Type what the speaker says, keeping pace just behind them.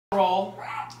roll,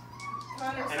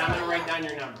 and I'm going to write down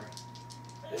your number.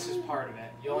 This is part of it.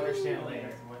 You'll understand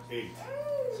later. 8.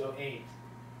 So 8.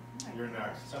 You're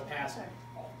next. So pass me.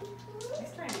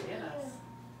 He's trying to get us.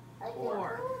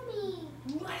 4. Ooh,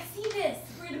 I see this.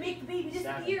 We're gonna make the baby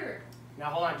disappear. Now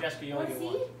hold on, Jessica. You only get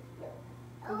one.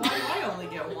 Why do I only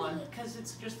get one? Because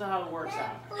it's just how it works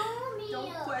out.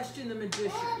 Don't question the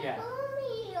magician. Yeah.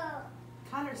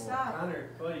 Connor, stop. Connor,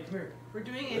 buddy, come here. We're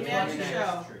doing a Which magic one's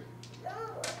show.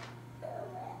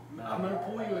 I'm gonna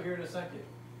pull you here in a second.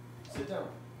 Sit down.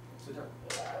 Sit down.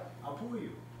 I'll pull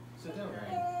you. Sit down.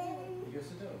 You gonna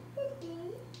sit down?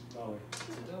 Molly,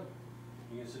 sit down.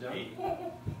 You gonna sit down?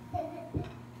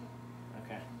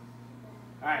 Okay.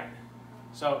 All right.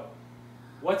 So,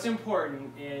 what's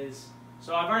important is,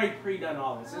 so I've already pre-done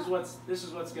all this. This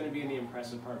is what's going to be the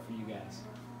impressive part for you guys.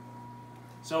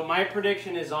 So my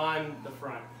prediction is on the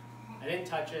front. I didn't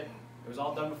touch it. It was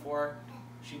all done before.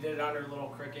 She did it on her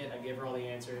little Cricut. I gave her all the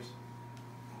answers.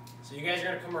 So you guys are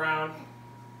going to come around.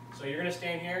 So you're going to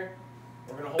stand here.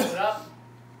 We're going to hold it up.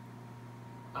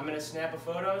 I'm going to snap a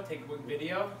photo, take a quick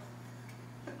video.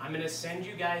 I'm going to send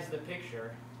you guys the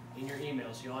picture in your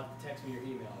emails. You'll have to text me your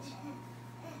emails.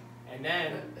 And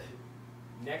then,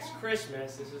 next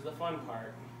Christmas, this is the fun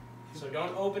part. So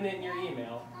don't open it in your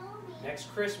email.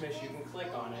 Next Christmas, you can click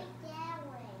on it.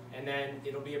 And then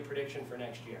it'll be a prediction for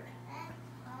next year.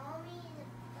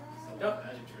 So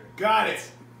Got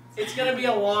it. it's going to be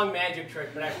a long magic trick,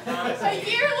 but I promise. A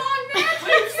year-long magic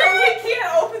Wait, so we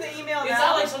can't open the email It's now?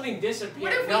 not like something disappeared.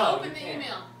 What if we no, open you the can't.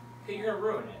 email? You're going to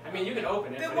ruin it. I mean, you can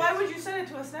open it. Then why would you send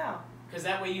it to us now? Because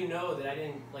that way you know that I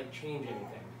didn't like change anything.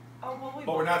 Oh, well, we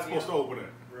But we're not supposed to open it.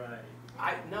 Right.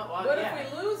 What yeah.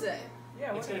 if we lose it?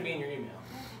 Yeah, It's going to be in your email.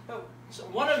 Oh. So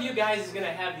one of you guys is going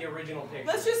to have the original picture.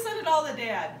 Let's just send it all to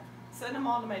Dad. Send them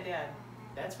all to my dad.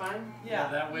 That's fine. Yeah.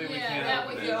 That way we Yeah, can't that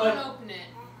open way it. he won't open it.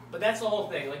 But that's the whole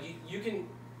thing. Like you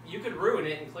could ruin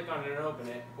it and click on it and open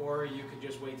it, or you could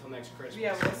just wait till next Christmas.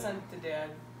 Yeah, we'll send it to Dad.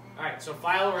 All right. So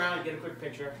file around, get a quick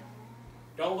picture.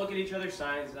 Don't look at each other's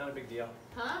signs. It's not a big deal.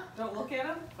 Huh? Don't look at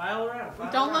him? File around.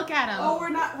 File Don't around. look at him. Oh,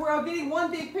 we're all getting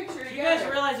one big picture Do together. you guys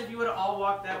realize if you would have all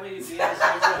walked that way, you'd be on the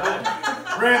same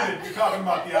side? Brandon, you're talking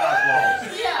about the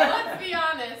Oswalds. Yeah, let's be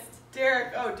honest.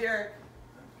 Derek, oh, Derek.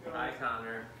 Hi,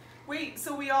 Connor. Wait,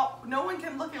 so no one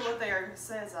can look at what there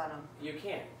says on them. You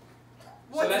can't.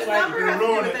 What's that's the why number You're have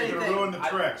gonna to do ruin with it. You're gonna anything? ruin the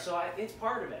trick. It's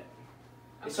part of it.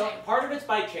 Okay. So part of it's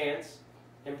by chance,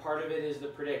 and part of it is the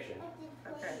prediction.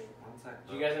 Okay.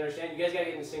 Do you guys understand? You guys gotta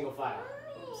get in single file.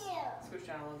 Switch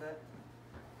down a little bit.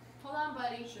 Hold on,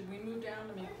 buddy. Should we move down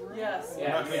to make room? Yes. We're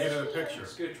not gonna get in the picture.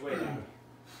 Scooch way down.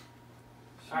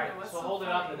 All right, what's so so hold it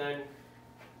up and then.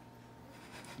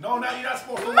 No, now you're not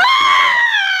supposed to. Mom!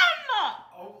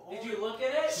 Did you look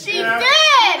at it? She Yeah.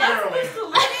 did! Barely.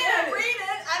 I didn't read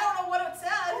it. I don't know what it said.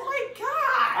 Oh my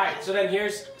God. All right,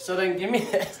 so then give me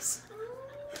this.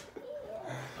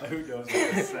 Who knows what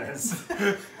this says?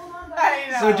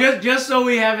 I know. So just so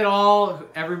we have it all,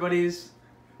 everybody's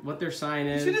what their sign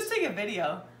You is. should just take a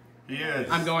video. He is.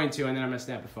 I'm going to, and then I'm gonna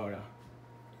snap a photo.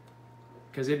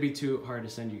 Cause it'd be too hard to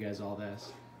send you guys all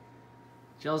this.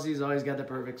 Chelsea's always got the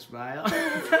perfect smile.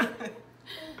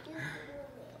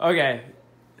 Okay.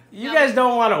 You guys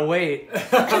don't want to wait.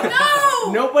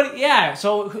 No! Nobody. Yeah.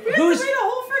 So We have to who's wait a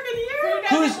whole freaking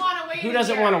year. who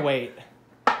doesn't want to wait?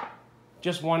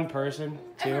 Just one person.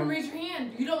 Everyone Two. raise your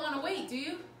hand. You don't want to wait, do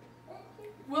you?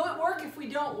 Will it work if we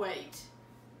don't wait?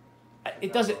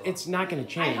 It doesn't. It's not going to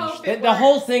change. hope The, it the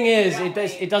whole works. thing is Yeah,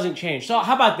 it doesn't change. So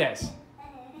how about this?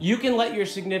 You can let your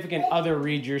significant other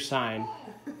read your sign,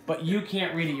 but you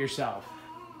can't read it yourself.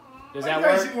 Does that You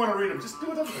guys work? didn't want to read them. Just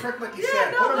do it as a trick like you Yeah,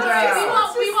 said. no, Put them let's down.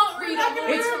 just- We won't read We're not them.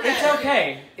 gonna It's ruin it's it.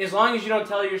 okay as long as you don't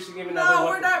tell your significant other. No,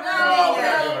 what- we're not No, ruining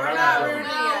it. no, We're no, not no. ruining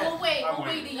No, it. we'll wait. I'm We'll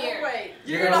wait a waiting. year. Wait.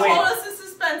 You're You're gonna gonna hold wait. us in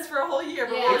suspense for a whole year.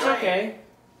 But Yeah. we'll It's wait. okay.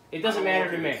 It doesn't matter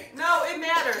to me. No, it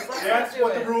matters. Let's That's do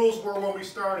what it. the rules were when we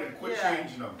started. Quit Yeah.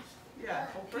 changing them. Yeah.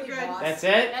 We're Okay, good. boss. That's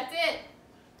it. That's it.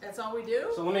 That's all we do?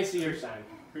 So let me see your sign.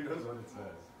 Who knows what it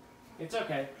says? It's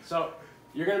okay. So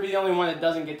you're gonna be the only one that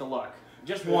doesn't get to look.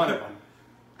 Just one of them.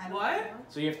 I don't What? know.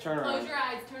 So you have to turn Close around. your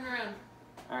eyes. Turn around.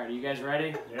 All right, are you guys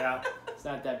ready? Yeah. It's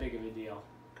not that big of a deal.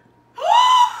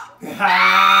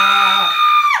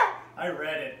 I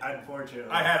read it, unfortunately.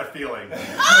 I had a feeling. Oh,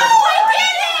 I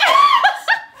did it!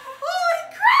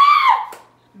 Holy crap!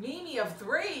 Mimi of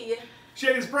 3?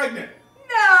 Shady's pregnant.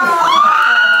 No.